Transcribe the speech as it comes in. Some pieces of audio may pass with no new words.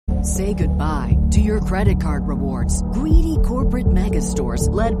Say goodbye to your credit card rewards. Greedy corporate mega stores,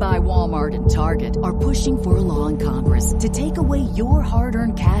 led by Walmart and Target, are pushing for a law in Congress to take away your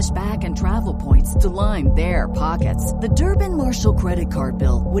hard-earned cash back and travel points to line their pockets. The Durbin-Marshall credit card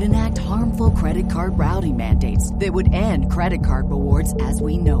bill would enact harmful credit card routing mandates that would end credit card rewards as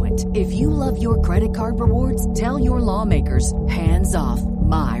we know it. If you love your credit card rewards, tell your lawmakers, hands off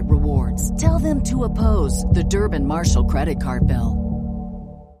my rewards. Tell them to oppose the Durbin-Marshall credit card bill.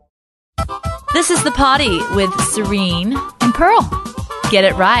 This is The Party with Serene and Pearl. Get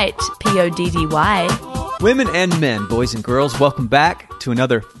it right, Poddy. Women and men, boys and girls, welcome back to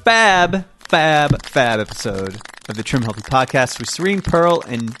another fab episode of the Trim Healthy Podcast with Serene, Pearl,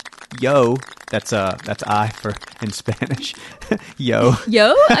 and Yo. That's I for in Spanish. Yo.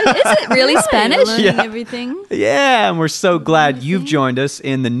 Yo? Is it really Spanish? Learning everything. Yeah, and we're so glad you've joined us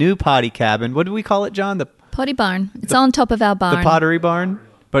in the new potty cabin. What do we call it, John? The Potty barn. It's on top of our barn. The pottery barn?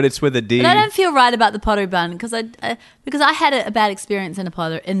 But it's with a D. But I don't feel right about the pottery barn because I had a bad experience in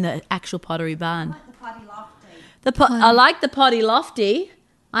the actual pottery barn. I like the potty lofty. I like the potty lofty.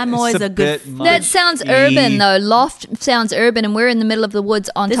 I'm always a good. That sounds urban though. Loft sounds urban, and we're in the middle of the woods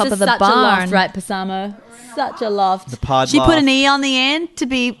on top of the barn. This is such a loft, right, Pasamo? Such a loft. The pod She loft. put an E on the end to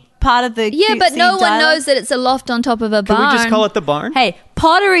be part of the. Yeah, but no one dialect. knows that it's a loft on top of a Can barn. we just call it the barn? Hey,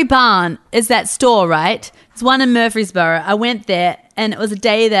 Pottery Barn is that store, right? It's one in Murfreesboro. I went there, and it was a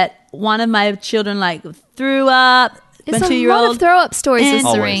day that one of my children threw up. There's my a 2-year-old. lot of throw-up stories with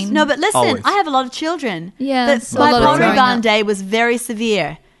Always. Serene. No, but listen, Always. I have a lot of children. Yeah, But so a my lot of Pottery throwing Barn up. day was very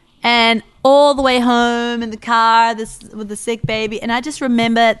severe. And all the way home in the car with the sick baby. And I just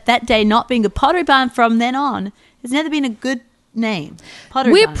remember that day not being good. Pottery Barn from then on has never been a good name.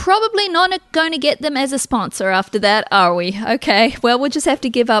 Pottery We're Barn. probably not going to get them as a sponsor after that, are we? Okay, well, we'll just have to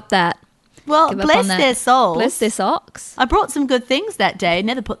give up that. Well, Give up bless on that. their souls. Bless their socks. I brought some good things that day.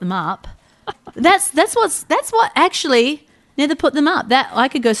 Never put them up. That's what actually never put them up. That I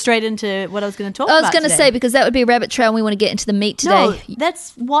could go straight into what I was going to talk about. I was going to today. say, because that would be a rabbit trail and we want to get into the meat today. No,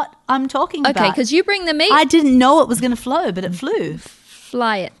 that's what I'm talking about. Okay, because you bring the meat, I didn't know it was going to flow, but it flew.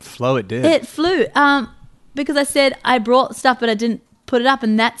 fly it. Flow it did. It flew. Because I said I brought stuff, but I didn't put it up,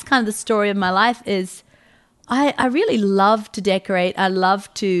 and that's kind of the story of my life. Is I really love to decorate. I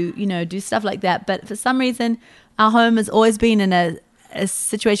love to do stuff like that. But for some reason, our home has always been in a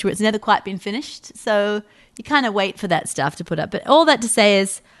situation where it's never quite been finished. So you kind of wait for that stuff to put up. But all that to say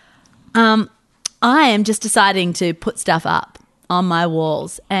is, I am just deciding to put stuff up on my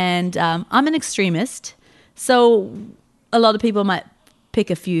walls, and I'm an extremist. So a lot of people might pick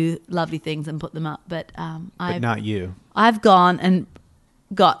a few lovely things and put them up, but but not you. I've gone and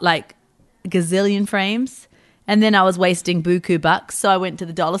got like a gazillion frames, and then I was wasting buku bucks, so I went to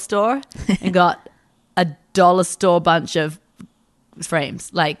the dollar store and got a dollar store bunch of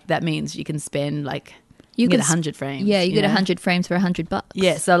frames. Like that means you can spend you get 100 frames. Yeah, you get know? 100 frames for $100.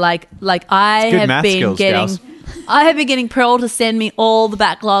 Yeah, so like I good have math been skills, getting, gals. I have been getting Pearl to send me all the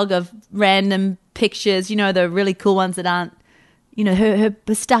backlog of random pictures. The really cool ones that aren't, her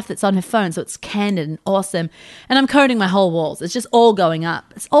stuff that's on her phone, so it's candid and awesome. And I'm coating my whole walls. It's just all going up.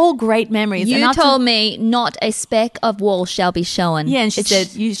 It's all great memories. You and told me not a speck of wall shall be shown. yeah, and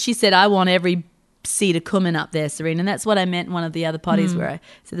she said I want every seed of cumin up there, Serene, and that's what I meant in one of the other potties where I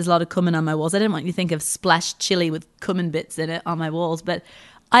said there's a lot of cumin on my walls. I didn't want you to think of splashed chili with cumin bits in it on my walls, but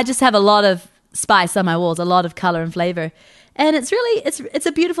I just have a lot of spice on my walls, a lot of color and flavor, and it's really it's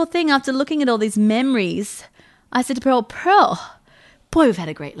a beautiful thing. After looking at all these memories, I said to Pearl, boy, we've had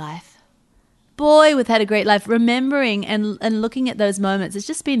a great life. Boy, we've had a great life. Remembering and looking at those moments, it's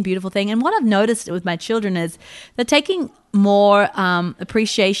just been a beautiful thing. And what I've noticed with my children is they're taking more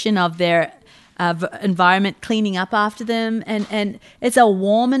appreciation of their environment, cleaning up after them, and it's a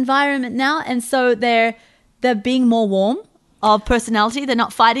warm environment now, and so they're being more warm of personality. They're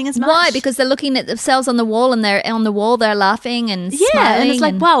not fighting as much. Why? Because they're looking at themselves on the wall, and they're on the wall, they're laughing and smiling. And it's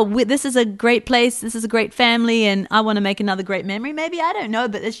like, wow, this is a great place, this is a great family, and I want to make another great memory. Maybe, I don't know,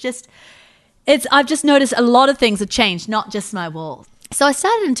 but I've just noticed a lot of things have changed, not just my walls. So I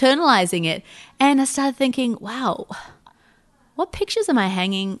started internalizing it, and I started thinking, wow, what pictures am I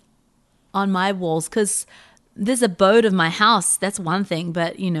hanging on my walls? Because this abode of my house, that's one thing,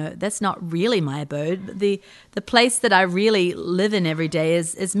 but that's not really my abode. The place that I really live in every day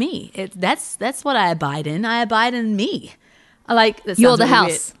is me. That's what I abide in. I abide in me. You're the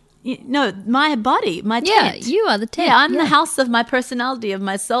house. No, my body, my Yeah, tent. you are the tent. Yeah, I'm the house of my personality, of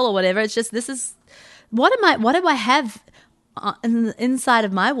my soul, or whatever. It's just what do I have inside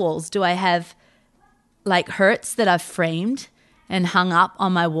of my walls? Do I have like hurts that I've framed and hung up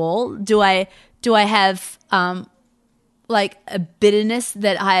on my wall? Do I have like a bitterness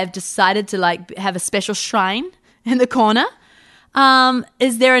that I have decided to like have a special shrine in the corner?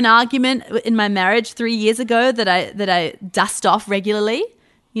 Is there an argument in my marriage 3 years ago that I dust off regularly,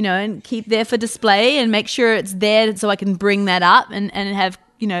 you know, and keep there for display and make sure it's there so I can bring that up and have,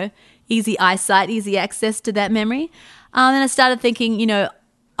 you know, easy eyesight, easy access to that memory. And I started thinking, you know,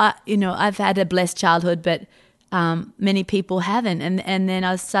 I've had a blessed childhood, but many people haven't. And then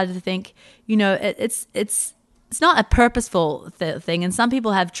I started to think, you know, it's not a purposeful thing, and some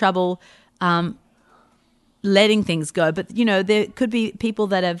people have trouble letting things go. But, you know, there could be people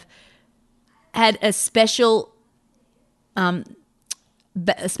that have had a special,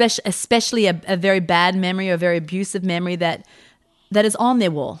 especially a very bad memory or a very abusive memory that is on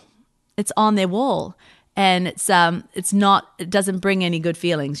their wall. It's on their wall, and it doesn't bring any good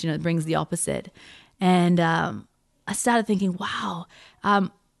feelings. You know, it brings the opposite. And I started thinking, wow,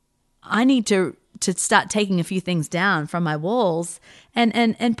 I need to start taking a few things down from my walls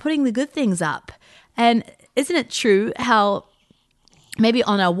and putting the good things up. And isn't it true how maybe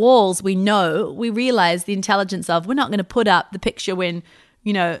on our walls we realize the intelligence of, we're not going to put up the picture when,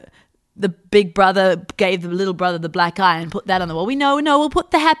 you know, the big brother gave the little brother the black eye and put that on the wall. We know, no, we'll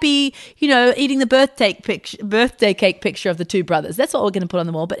put the happy, you know, eating the birthday cake picture of the two brothers. That's what we're going to put on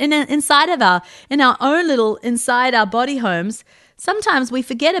the wall. But inside our body homes, sometimes we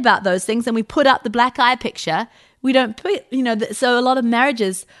forget about those things and we put up the black eye picture. We don't put, you know, so a lot of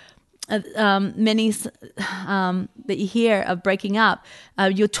marriages, many that you hear of breaking up,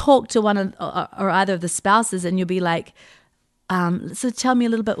 you'll talk to one or either of the spouses and you'll be like, so tell me a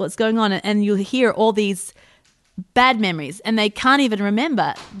little bit what's going on. And you'll hear all these bad memories and they can't even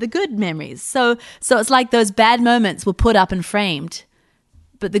remember the good memories. So it's like those bad moments were put up and framed,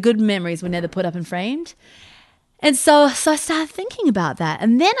 but the good memories were never put up and framed. And so I started thinking about that.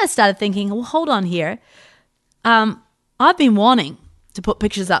 And then I started thinking, well, hold on here. I've been wanting to put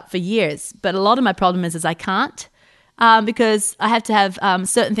pictures up for years, but a lot of my problem is I can't because I have to have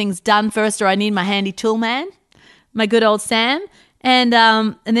certain things done first, or I need my handy tool man, my good old Sam, and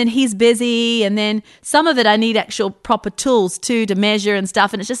then he's busy, and then some of it I need actual proper tools too to measure and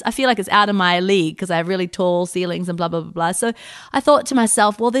stuff, and it's just I feel like it's out of my league because I have really tall ceilings and blah blah blah blah. So I thought to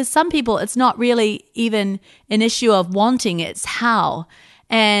myself, well, there's some people it's not really even an issue of wanting, it's how.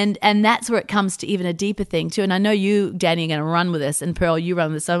 And that's where it comes to even a deeper thing too. And I know you, Danny, are going to run with this, and Pearl, you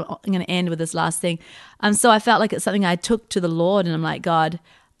run with this. So I'm going to end with this last thing. So I felt like it's something I took to the Lord, and I'm like, God,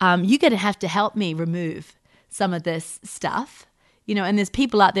 you're going to have to help me remove some of this stuff, you know. And there's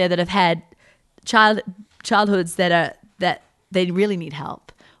people out there that have had childhoods that they really need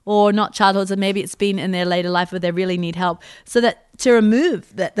help, or not childhoods, and maybe it's been in their later life where they really need help. So that to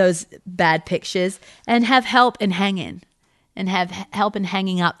remove those bad pictures and have help in hanging. And have help in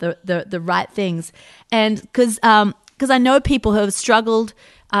hanging up the right things. And because I know people who have struggled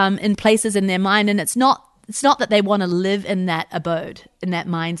in places in their mind, and it's not that they want to live in that abode, in that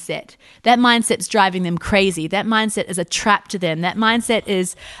mindset. That mindset's driving them crazy. That mindset is a trap to them. That mindset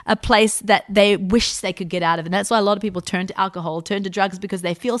is a place that they wish they could get out of. And that's why a lot of people turn to alcohol, turn to drugs, because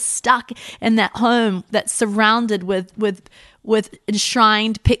they feel stuck in that home that's surrounded with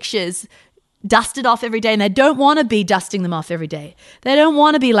enshrined pictures, dusted off every day, and they don't want to be dusting them off every day. They don't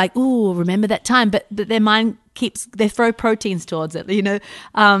want to be like, ooh, remember that time, but their mind they throw proteins towards it. You know,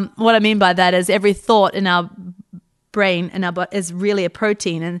 what I mean by that is every thought in our brain and our body is really a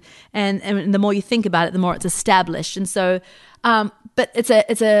protein, and the more you think about it, the more it's established. And so, but it's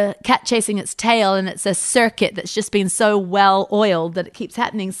a cat chasing its tail, and it's a circuit that's just been so well oiled that it keeps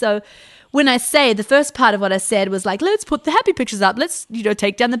happening. So when I say the first part of what I said was like, let's put the happy pictures up, let's, you know,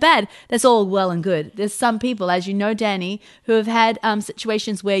 take down the bad. That's all well and good. There's some people, as you know, Danny, who have had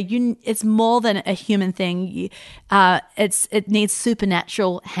situations where it's more than a human thing. It needs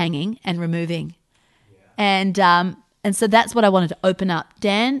supernatural hanging and removing. Yeah. And so that's what I wanted to open up.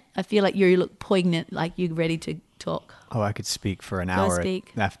 Dan, I feel like you look poignant, like you're ready to talk. Oh, I could speak for an hour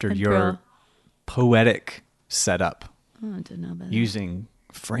after and your Pearl. Poetic setup. Oh, I don't know about that. Using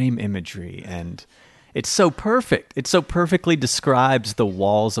frame imagery, and it's so perfect. It so perfectly describes the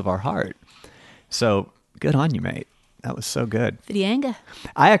walls of our heart. So good on you, mate. That was so good. For the anger.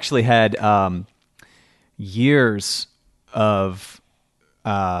 I actually had years of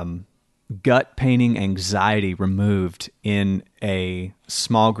gut painting anxiety removed in a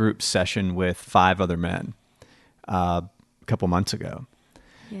small group session with 5 other men a couple months ago.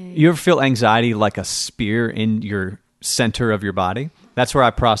 Yay. You ever feel anxiety like a spear in your center of your body? That's where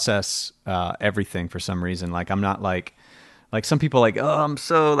I process everything for some reason. Like I'm not like some people like, oh, I'm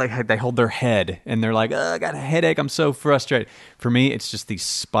so like, they hold their head and they're like, oh, I got a headache, I'm so frustrated. For me, it's just these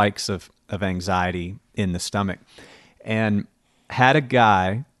spikes of anxiety in the stomach. and had a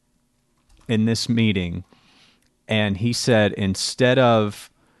guy in this meeting, and he said, instead of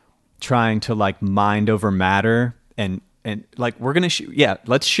trying to like mind over matter and like, we're going to,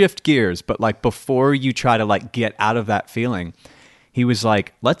 let's shift gears. But like, before you try to like get out of that feeling, he was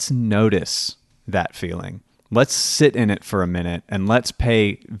like, let's notice that feeling. Let's sit in it for a minute and let's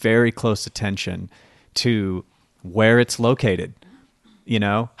pay very close attention to where it's located. You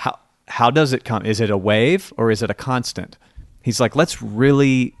know, how does it come? Is it a wave or is it a constant? He's like, let's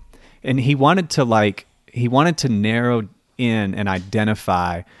really, and he wanted to narrow in and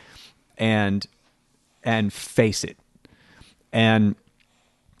identify and face it. And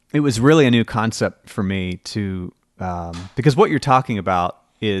it was really a new concept for me to, because what you're talking about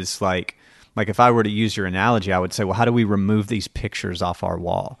is like if I were to use your analogy, I would say, well, how do we remove these pictures off our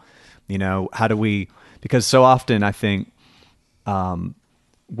wall? You know, how do we, because so often I think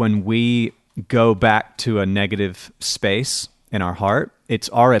when we go back to a negative space in our heart, it's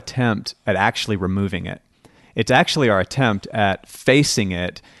our attempt at actually removing it. It's actually our attempt at facing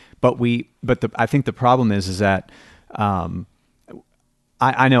it. I think the problem is that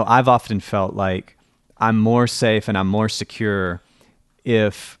I know I've often felt like I'm more safe and I'm more secure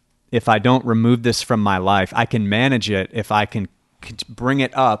if I don't remove this from my life. I can manage it if I can bring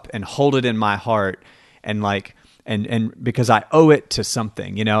it up and hold it in my heart and like and because I owe it to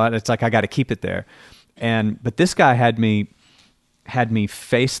something, you know. It's like I got to keep it there. But this guy had me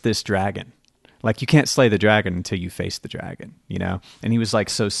face this dragon. Like, you can't slay the dragon until you face the dragon, you know? And he was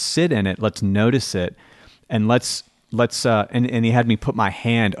like, so sit in it, let's notice it, and let's and he had me put my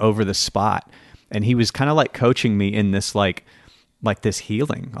hand over the spot. And he was kind of like coaching me in this like this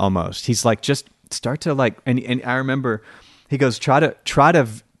healing almost. He's like, just start to like, and I remember he goes, try to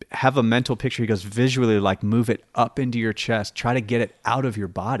have a mental picture. He goes, visually like move it up into your chest, try to get it out of your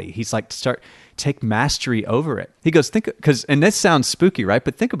body. He's like, take mastery over it. He goes, and this sounds spooky, right?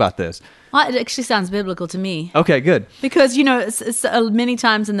 But think about this. Well, it actually sounds biblical to me. Okay, good. Because, you know, it's many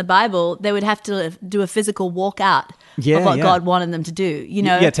times in the Bible, they would have to do a physical walk out of what God wanted them to do. You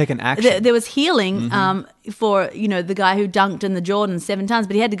know, take an action. There was healing for, you know, the guy who dunked in the Jordan 7 times,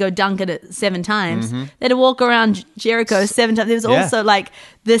 but he had to go dunk it 7 times. They had to walk around Jericho 7 times. There was also like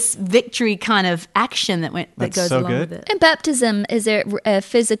this victory kind of action that goes so along good. with it. And baptism is a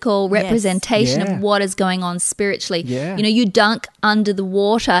physical representation of what is going on spiritually. Yeah. You know, you dunk under the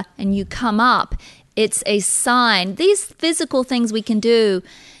water and you come up. It's a sign. These physical things we can do,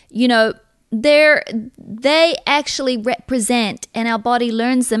 you know, they actually represent, and our body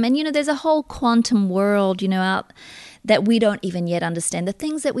learns them. And, you know, there's a whole quantum world, you know, out that we don't even yet understand. The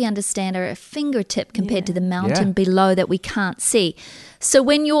things that we understand are a fingertip compared to the mountain below that we can't see. So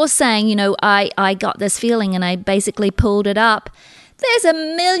when you're saying, you know, I got this feeling and I basically pulled it up, there's a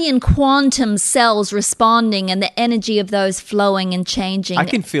million quantum cells responding and the energy of those flowing and changing. I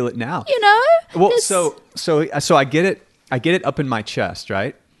can feel it now. You know? Well, so I get it. I get it up in my chest,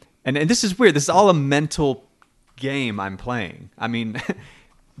 right? And this is weird. This is all a mental game I'm playing. I mean,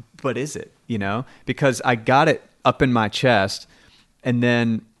 but is it, you know? Because I got it up in my chest, and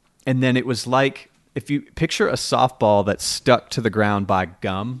then it was like, if you picture a softball that's stuck to the ground by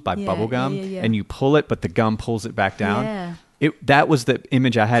bubble gum, and you pull it, but the gum pulls it back down. Yeah. That was the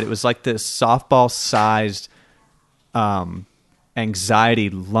image I had. It was like this softball-sized anxiety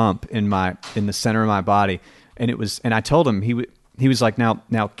lump in the center of my body, and I told him, he was like, now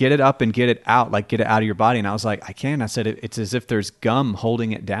get it up and get it out, like get it out of your body. And I was like, I can't. I said, it's as if there's gum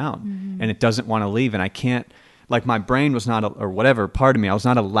holding it down, and it doesn't want to leave, and I can't. Like, my brain was not, or whatever part of me, I was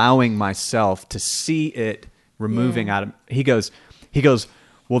not allowing myself to see it removing out of. He goes,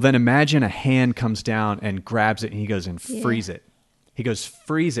 well, then imagine a hand comes down and grabs it, and he goes, and freeze it. He goes,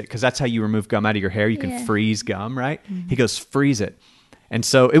 freeze it, because that's how you remove gum out of your hair. You can freeze gum, right? He goes, freeze it. And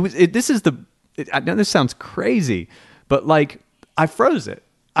so I know this sounds crazy, but like, I froze it.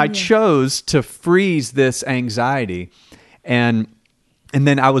 I chose to freeze this anxiety, and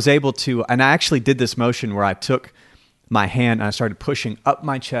then I was able to, and I actually did this motion where I took my hand and I started pushing up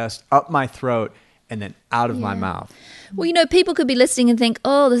my chest, up my throat, and then out of my mouth. Well, you know, people could be listening and think,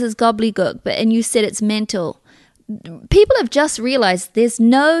 oh, this is gobbledygook, and you said it's mental. People have just realized there's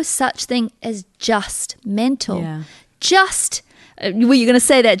no such thing as just mental. Yeah. Just, well, you're going to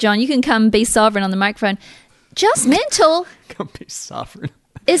say that, John. You can come be sovereign on the microphone. Just mental. Come be sovereign.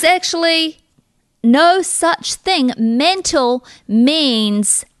 Is actually no such thing. Mental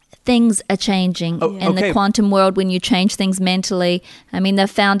means things are changing in the quantum world when you change things mentally. I mean, they've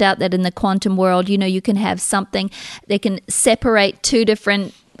found out that in the quantum world, you know, you can have something, they can separate two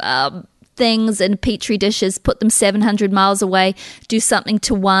different things in petri dishes, put them 700 miles away, do something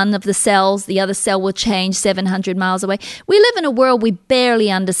to one of the cells, the other cell will change 700 miles away. We live in a world we barely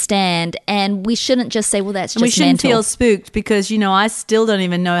understand, and we shouldn't just say, well, that's just we shouldn't mental. feel spooked because, you know, I still don't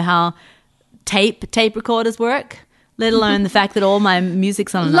even know how tape recorders work, let alone the fact that all my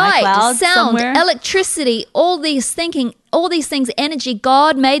music's on an Light, iCloud sound, somewhere. electricity, all these things, energy,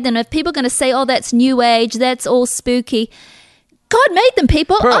 God made them. If people are going to say, oh, that's new age, that's all spooky, God made them,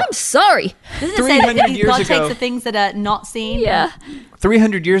 people. Pearl. I'm sorry. Doesn't it say 300 that years God ago- takes the things that are not seen? Yeah.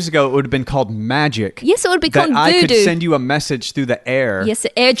 300 years ago, it would have been called magic. Yes, it would be that called I could voodoo. send you a message through the air. Yes,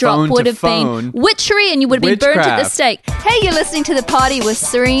 the airdrop phone would to have phone. been witchery, and you would have been burnt at the Witchcraft. stake. Hey, you're listening to The Party with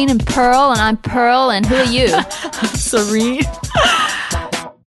Serene and Pearl, and I'm Pearl, and who are you? Serene.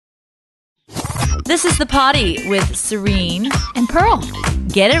 This is The Party with Serene. And Pearl.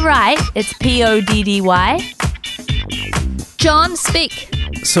 Get it right. It's PODDY. John, speak.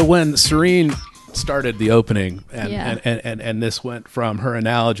 So when Serene started the opening, and, Yeah. and this went from her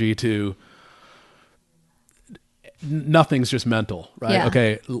analogy to nothing's just mental, right? Yeah.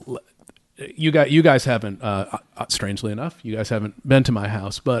 Okay, you guys haven't, strangely enough, you guys haven't been to my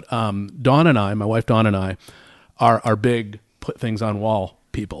house, but Dawn and I, my wife Dawn and I, are big put things on wall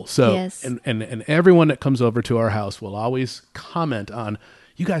people. So Yes. and everyone that comes over to our house will always comment on,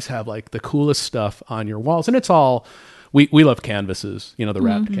 you guys have like the coolest stuff on your walls, and it's all. We love canvases, you know, the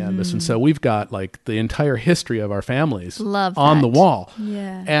wrapped canvas. And so we've got like the entire history of our families Love on that. the wall.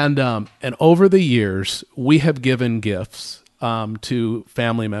 Yeah. And over the years, we have given gifts to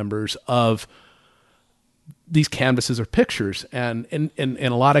family members of these canvases or pictures. And in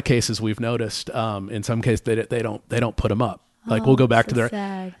a lot of cases, we've noticed in some cases they don't put them up. Like we'll go back to their,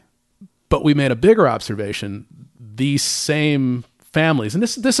 Sad. but we made a bigger observation. These same families, and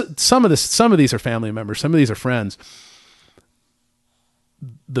some of these are family members, some of these are friends.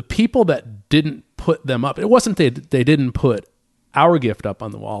 The people that didn't put them up, it wasn't they didn't put our gift up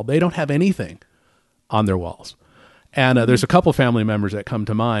on the wall. They don't have anything on their walls. And there's a couple family members that come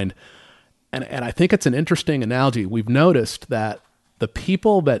to mind. And I think it's an interesting analogy. We've noticed that the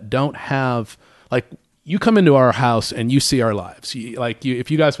people that don't have, like, you come into our house and you see our lives. If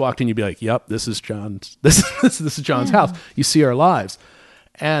you guys walked in, you'd be like, yep, this is John's, this is John's house. You see our lives.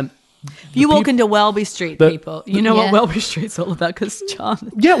 And You walk into Welby Street, the- people. You know Yeah. what Welby Street's all about because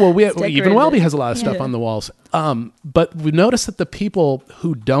John. yeah, well, even decorated Welby it. has a lot of stuff Yeah. on the walls. But we noticed that the people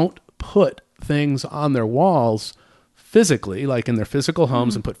who don't put things on their walls physically, like in their physical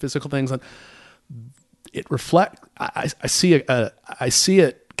homes, and put physical things on, it reflect. I see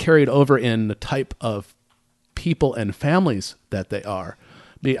it carried over in the type of people and families that they are.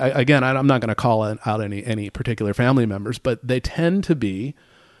 I'm not going to call out any particular family members, but they tend to be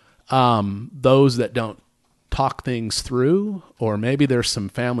those that don't talk things through, or maybe there's some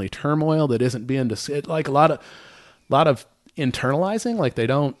family turmoil that isn't being discussed. Like a lot of internalizing, like they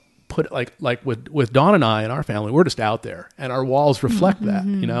don't put it like with Dawn and I and our family, we're just out there, and our walls reflect that,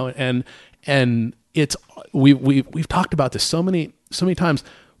 you know, and it's we've talked about this so many times.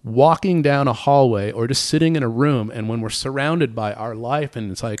 Walking down a hallway or just sitting in a room, and when we're surrounded by our life,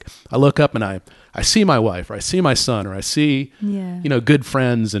 and it's like I look up and I see my wife, or I see my son, or I see good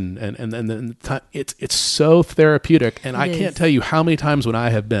friends, and it's so therapeutic. And I can't tell you how many times when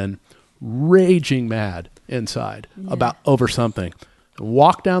I have been raging mad inside about over something,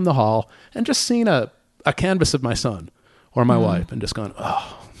 walk down the hall and just seen a canvas of my son or my wife, and just gone,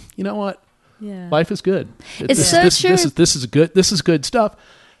 oh, you know what? Yeah. Life is good. It's so true. This is good. This is good stuff.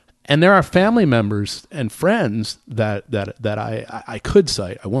 And there are family members and friends that I could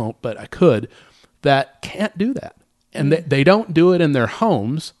cite. I won't, but I could, that can't do that. And they don't do it in their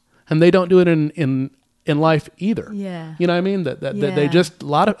homes, and they don't do it in life either. Yeah. You know what I mean? That they just a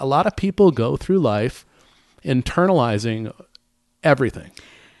lot of people go through life internalizing everything.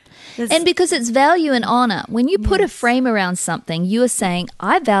 And because it's value and honor. When you put a frame around something, you are saying,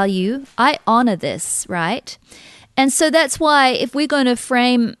 I honor this, right? And so that's why if we're going to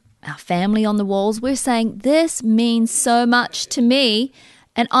frame our family on the walls, we're saying, this means so much to me,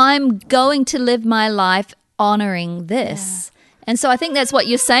 and I'm going to live my life honoring this. And so I think that's what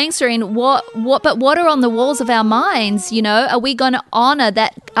you're saying, Serene. But what are on the walls of our minds? You know, are we going to honor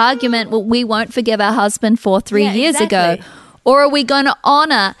that argument? Well, we won't forgive our husband for 3 years ago. exactly. Or are we going to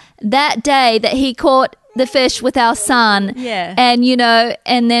honor that day that he caught the fish with our son? Yeah. And,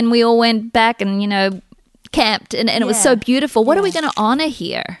 and then we all went back and, camped and it was so beautiful. What are we going to honor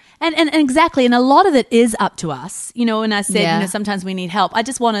here? And exactly. And a lot of it is up to us. When I said, Yeah. sometimes we need help. I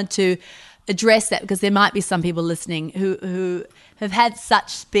just wanted to address that because there might be some people listening who have had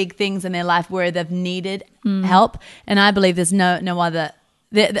such big things in their life where they've needed help. And I believe there's no other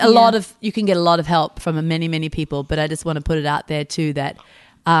A lot of you can get a lot of help from many people, but I just want to put it out there too that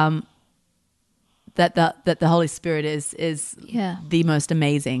that the Holy Spirit is the most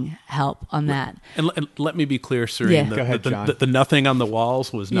amazing help on that. And let me be clear, Serene. Go ahead, John. The nothing on the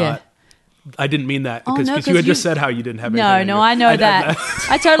walls was not. I didn't mean that because no, you had just said how you didn't have anything. I know that.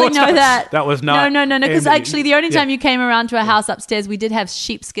 I totally know that. That was not. No. Because actually, the only time you came around to our house upstairs, we did have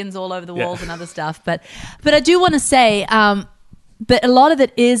sheepskins all over the walls and other stuff. But I do want to say, but a lot of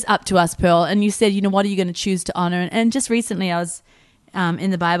it is up to us, Pearl. And you said, what are you going to choose to honor? And just recently, I was in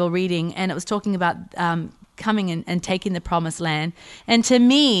the Bible reading, and it was talking about coming and taking the promised land. And to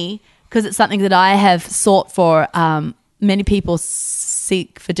me, because it's something that I have sought for, many people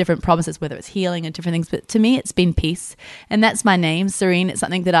seek for different promises, whether it's healing and different things. But to me, it's been peace. And that's my name, Serene. It's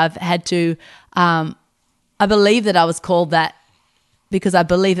something that I've had to, I believe that I was called that because I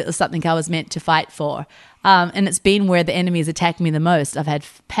believe it was something I was meant to fight for. And it's been where the enemy has attacked me the most. I've had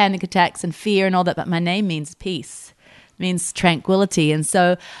panic attacks and fear and all that, but my name means peace, means tranquility. And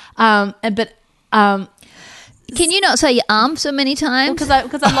so, can you not say your so many times? Because I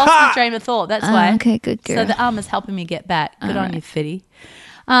lost my train of thought. That's why. Okay, good girl. So the is helping me get back. Good on you, Fitty.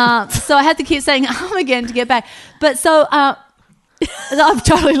 So I had to keep saying again to get back. But so I've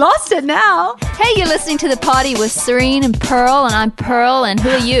totally lost it now. Hey, you're listening to The Party with Serene and Pearl, and I'm Pearl, and who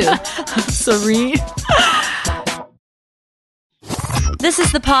are you? Serene. This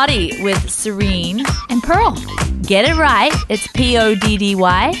is The Party with Serene and Pearl. Get it right. It's PODDY.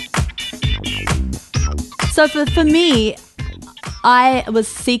 So for me, I was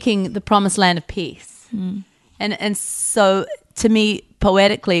seeking the promised land of peace. And so to me,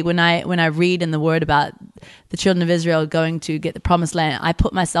 poetically, when I read in the Word about the children of Israel going to get the promised land, I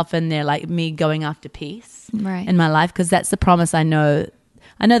put myself in there like me going after peace in my life, because that's the promise I know.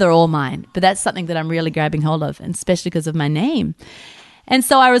 I know they're all mine, but that's something that I'm really grabbing hold of, and especially because of my name. And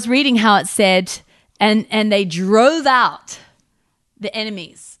so I was reading how it said, and they drove out the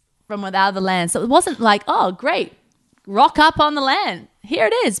enemies from without the land. So it wasn't like, oh, great, rock up on the land. Here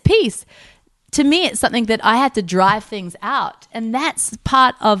it is, peace. To me, it's something that I had to drive things out. And that's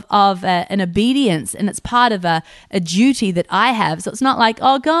part of an obedience, and it's part of a duty that I have. So it's not like,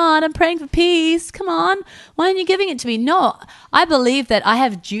 oh, God, I'm praying for peace. Come on. Why aren't you giving it to me? No, I believe that I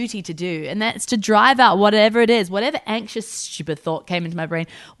have duty to do, and that's to drive out whatever it is, whatever anxious, stupid thought came into my brain,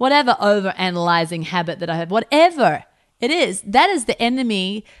 whatever overanalyzing habit that I have, whatever it is, that is the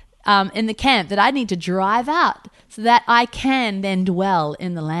enemy in the camp that I need to drive out so that I can then dwell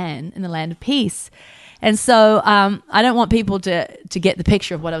in the land of peace. And so I don't want people to get the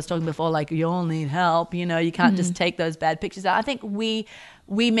picture of what I was talking before, like you all need help, you can't just take those bad pictures out. I think we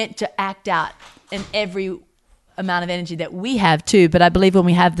meant to act out in every amount of energy that we have too, but I believe when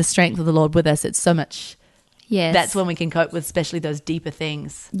we have the strength of the Lord with us, it's so much, that's when we can cope with especially those deeper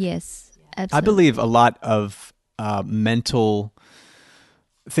things. Yes, absolutely. I believe a lot of mental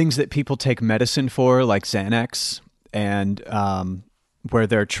things that people take medicine for, like Xanax, and where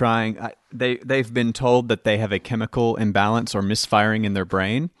they're trying, they've been told that they have a chemical imbalance or misfiring in their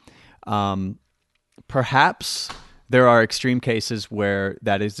brain. Perhaps there are extreme cases where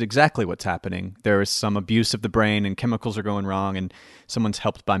that is exactly what's happening. There is some abuse of the brain and chemicals are going wrong, and someone's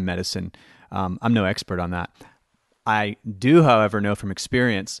helped by medicine. I'm no expert on that. I do, however, know from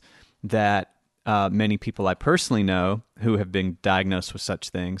experience that many people I personally know who have been diagnosed with such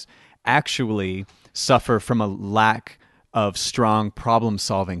things actually suffer from a lack of strong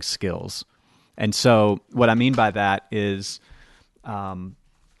problem-solving skills. And so what I mean by that is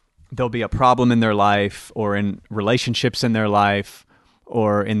there'll be a problem in their life or in relationships in their life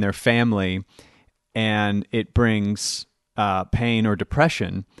or in their family, and it brings pain or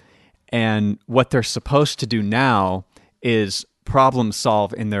depression. And what they're supposed to do now is problem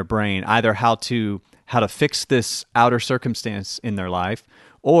solve in their brain, either how to fix this outer circumstance in their life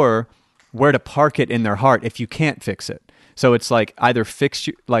or where to park it in their heart if you can't fix it. So it's like either fix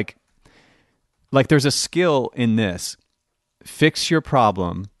you, like there's a skill in this, fix your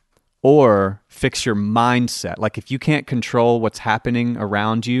problem or fix your mindset. Like if you can't control what's happening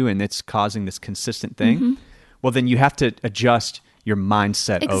around you and it's causing this consistent thing, well, then you have to adjust your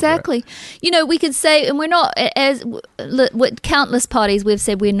mindset exactly over it. We could say, and we're not, as with countless parties we've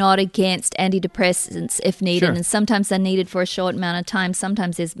said, we're not against antidepressants if needed, and sometimes they're needed for a short amount of time,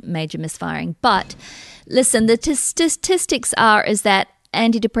 sometimes there's major misfiring. But listen, the statistics is that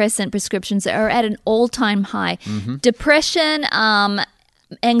antidepressant prescriptions are at an all-time high. Depression,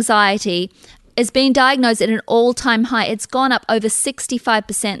 anxiety is being diagnosed at an all-time high. It's gone up over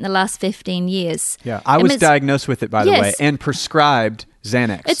 65% in the last 15 years. Yeah, I was diagnosed with it, by the way, and prescribed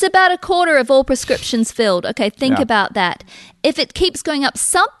Xanax. It's about a quarter of all prescriptions filled. Okay, think Yeah. about that. If it keeps going up,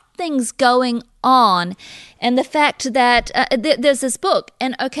 something's going on. And the fact that there's this book,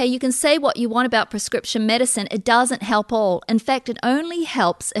 and okay, you can say what you want about prescription medicine. It doesn't help all. In fact, it only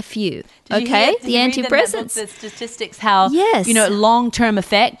helps a few. Did you Okay, hear- did the you read in that book antidepressants. the statistics, how Yes. long-term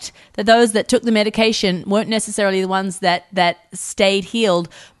effect, that those that took the medication weren't necessarily the ones that stayed healed,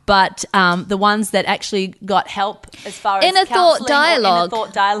 but the ones that actually got help as far as Inner thought counseling or dialogue. inner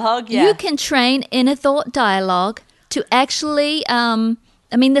thought dialogue. Yeah. You can train inner thought dialogue to actually,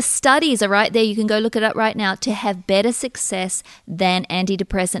 the studies are right there. You can go look it up right now, to have better success than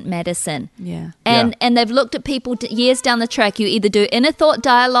antidepressant medicine. Yeah. And they've looked at people years down the track. You either do inner thought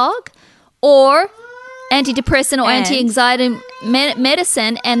dialogue or antidepressant or And- anti-anxiety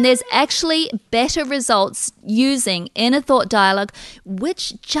medicine, and there's actually better results using inner thought dialogue,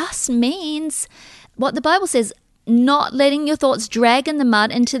 which just means what the Bible says, not letting your thoughts drag in the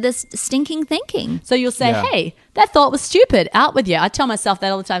mud into this stinking thinking. So you'll say, Yeah. hey, that thought was stupid. Out with you. I tell myself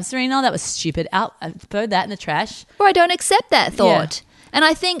that all the time. Serena, that was stupid. Out. I throw that in the trash. Or I don't accept that thought. And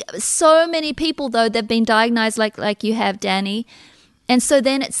I think so many people, though, they've been diagnosed like you have, Danny. And so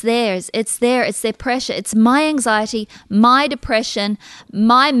then it's theirs. It's their pressure. It's my anxiety, my depression,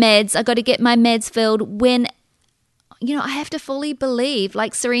 my meds. I got to get my meds filled when, I have to fully believe,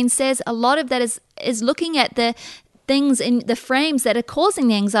 like Serene says, a lot of that is looking at the things in the frames that are causing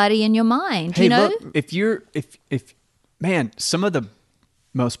the anxiety in your mind. Hey, you know? look, if man, some of the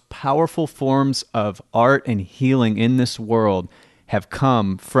most powerful forms of art and healing in this world have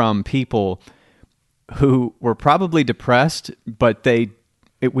come from people who were probably depressed, but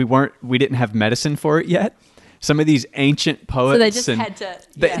we didn't have medicine for it yet. Some of these ancient poets, they just had to-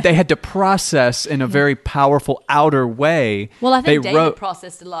 they had to process in a very powerful outer way. Well, I think they David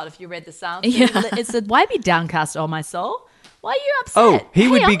processed a lot. If you read the Psalms, it said, "Why be downcast, O my soul? Why are you upset? Oh, he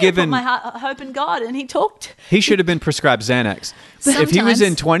would I'm be gonna given- put my hope in God," and he talked. He should have been prescribed Xanax. If he was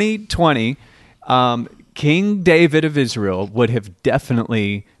in 2020, King David of Israel would have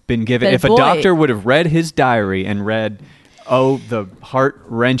definitely been given. But if a boy- doctor would have read his diary and read, the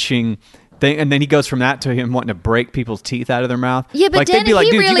heart-wrenching thing, and then he goes from that to him wanting to break people's teeth out of their mouth. Yeah, but like, they'd Danny, be like,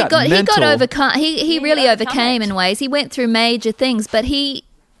 he "Dude, you really got mental." overcome. He really overcome overcame it. in ways. He went through major things, but he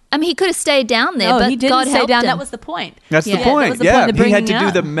could have stayed down there. No, but he didn't God stay helped down. him. That was the point. That's Yeah. the Yeah, point. that was the yeah, point of he had to bringing do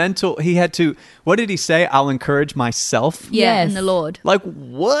it the up. mental. He had to. What did he say? I'll encourage myself. Yeah, Yes. in the Lord. Like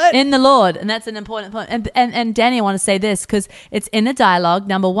what? In the Lord, and that's an important point. And Danny, I want to say this because it's in the dialogue.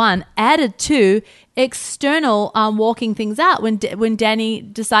 Number one, added to external walking things out. When Danny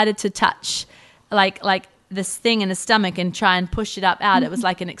decided to touch, like this thing in his stomach and try and push it up out, it was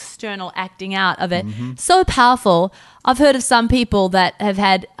like an external acting out of it. So powerful. I've heard of some people that have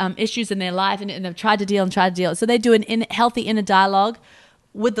had issues in their life and they've tried to deal. So they do an healthy inner dialogue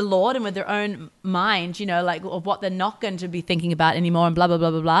with the Lord and with their own mind, like of what they're not going to be thinking about anymore and blah, blah,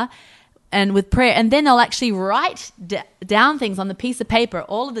 blah, blah, blah. And with prayer. And then they'll actually write down things on the piece of paper,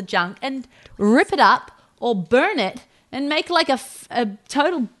 all of the junk, and rip it up or burn it and make like a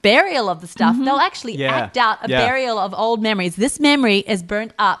total burial of the stuff. They'll actually Yeah. act out a Yeah. burial of old memories. This memory is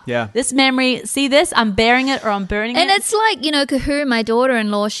burnt up. Yeah. This memory, see this? I'm burying it or I'm burning And it. it's like, Kahura, my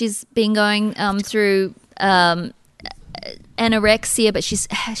daughter-in-law, she's been going through anorexia, but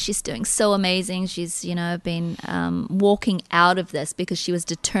she's doing so amazing. She's, been walking out of this because she was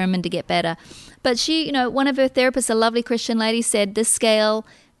determined to get better. But she, one of her therapists, a lovely Christian lady, said, this scale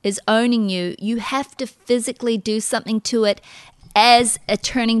is owning you. You have to physically do something to it as a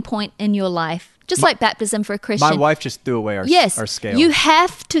turning point in your life. Just like baptism for a Christian. My wife just threw away our scale. You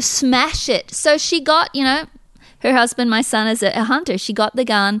have to smash it. So she got, her husband, my son, is a hunter. She got the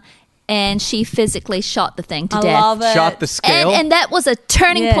gun and she physically shot the thing to I death. love it. Shot the scale. And that was a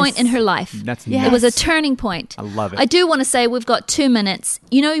turning Yes. point in her life. That's It was a nuts. turning point. I love it. I do want to say we've got 2 minutes.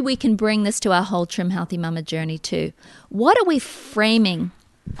 We can bring this to our whole Trim Healthy Mama journey too. What are we framing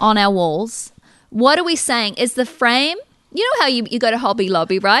on our walls? What are we saying? Is the frame, how you go to Hobby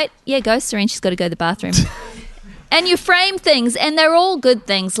Lobby, right? Yeah, go, Serene. She's got to go to the bathroom. And you frame things, and they're all good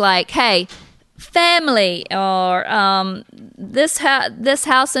things like, hey, family, or this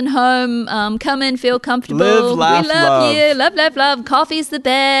house and home, come in, feel comfortable. Live, laugh, we love love. you. Love. Coffee's the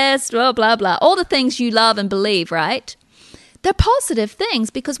best. Blah, blah, blah. All the things you love and believe, right? They're positive things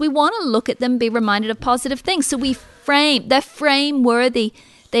because we want to look at them, be reminded of positive things. So they're frame worthy.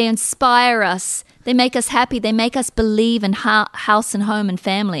 They inspire us. They make us happy. They make us believe in house and home and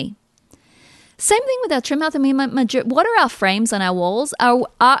family. Same thing with our Trim Health. What are our frames on our walls?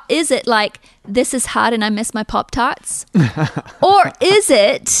 Is it like, this is hard and I miss my Pop-Tarts? Or is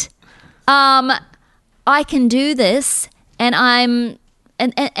it, I can do this and I'm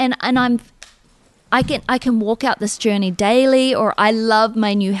and I can walk out this journey daily, or I love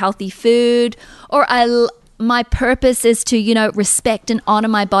my new healthy food, or my purpose is to, respect and honor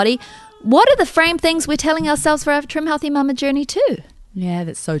my body. What are the frame things we're telling ourselves for our Trim Healthy Mama journey too? Yeah,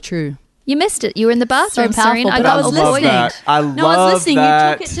 that's so true. You missed it. You were in the bathroom, So powerful, Serene. but got I was all listening. that. I No, I was listening.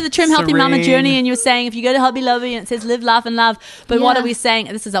 that, You took it to the Trim Healthy Mama Serene. journey, and you were saying, if you go to Hobby Lobby and it says live, laugh, and love, but what Yeah. are we saying?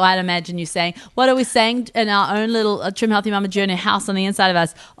 This is how I'd imagine you saying. What are we saying in our own little Trim Healthy Mama journey house on the inside of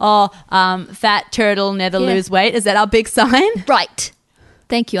us? Fat turtle, never Yeah. lose weight. Is that our big sign? Right.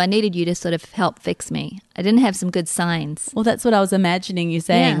 Thank you. I needed you to sort of help fix me. I didn't have some good signs. Well, that's what I was imagining you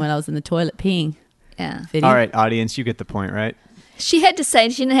saying Yeah. when I was in the toilet peeing. Yeah. Video. All right, audience, you get the point, right? She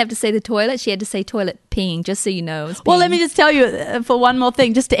didn't have to say the toilet. She had to say toilet peeing, just so you know. It was Well, let peeing. me just tell you for one more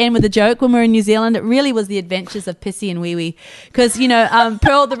thing, just to end with a joke. When we were in New Zealand, it really was the adventures of Pissy and Wee Wee. Because,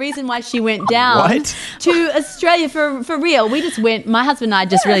 Pearl, the reason why she went down What? to Australia for real, we just went, my husband and I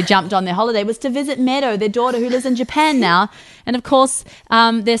just really jumped on their holiday, was to visit Meadow, their daughter who lives in Japan now. And of course,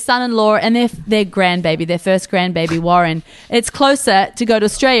 their son-in-law and their grandbaby, their first grandbaby, Warren. It's closer to go to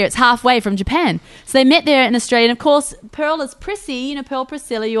Australia. It's halfway from Japan. So they met there in Australia. And of course, Pearl is Prissy, Pearl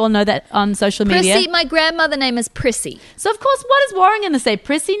Priscilla. You all know that on social media. Prissy, my grandmother name is Prissy. So of course, what is Warren going to say?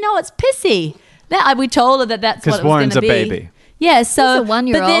 Prissy? No, it's Pissy. We told her that's what 'Cause it was Warren's going to a be. baby. Yeah, so He's a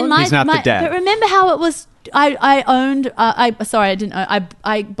 1-year-old. But then He's not the dad. But remember how it was? I owned. Sorry, I didn't.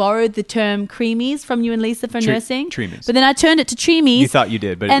 I borrowed the term creamies from you and Lisa for nursing. Treamies. But then I turned it to treamies. You thought you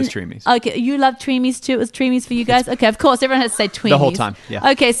did, but it was treamies. Okay, you love treamies too. It was treamies for you guys. Okay, of course, everyone has to say tweemies The whole time,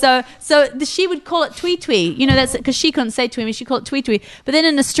 yeah. Okay, so she would call it twee twee. That's because she couldn't say tweemies. She called it twee twee. But then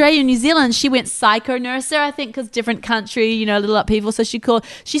in Australia and New Zealand, she went psycho nurser. I think because different country, a little upheaval. So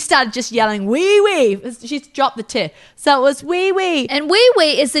she started just yelling wee wee. She dropped the T. So it was wee wee. And wee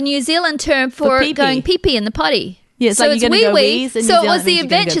wee is the New Zealand term for pee-pee. going pee-pee in the potty. Yeah, it's so like it's you're gonna wee go wee. wheeze, in New So it Zealand was the means you're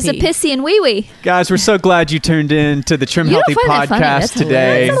gonna go adventures of pee. Pissy and Wee Wee. Guys, we're so glad you tuned in to the Trim You Healthy don't find that funny? podcast That's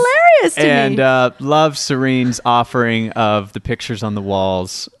today. That's hilarious to me. And love Serene's offering of the pictures on the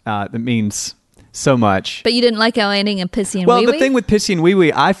walls. That means so much. But you didn't like our ending in Pissy and Well, Wee the Wee? thing with Pissy and Wee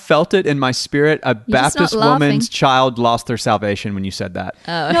Wee, I felt it in my spirit. A You're just Baptist not laughing. woman's child lost their salvation when you said that.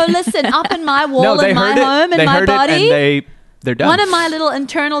 No, listen, up in my wall, they in my heard it. home, in They my heard body. it, and they're done. One of my little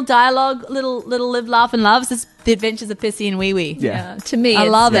internal dialogue, little live, laugh, and loves is the adventures of Pissy and Wee Wee. Yeah. To me, I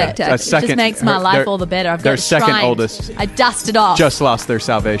it's love it. spectacular. A It second- just makes my life their- all the better. I've their got it second shrined. oldest. I dust it off. Just lost their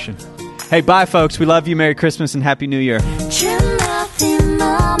salvation. Hey, bye, folks. We love you. Merry Christmas and Happy New Year.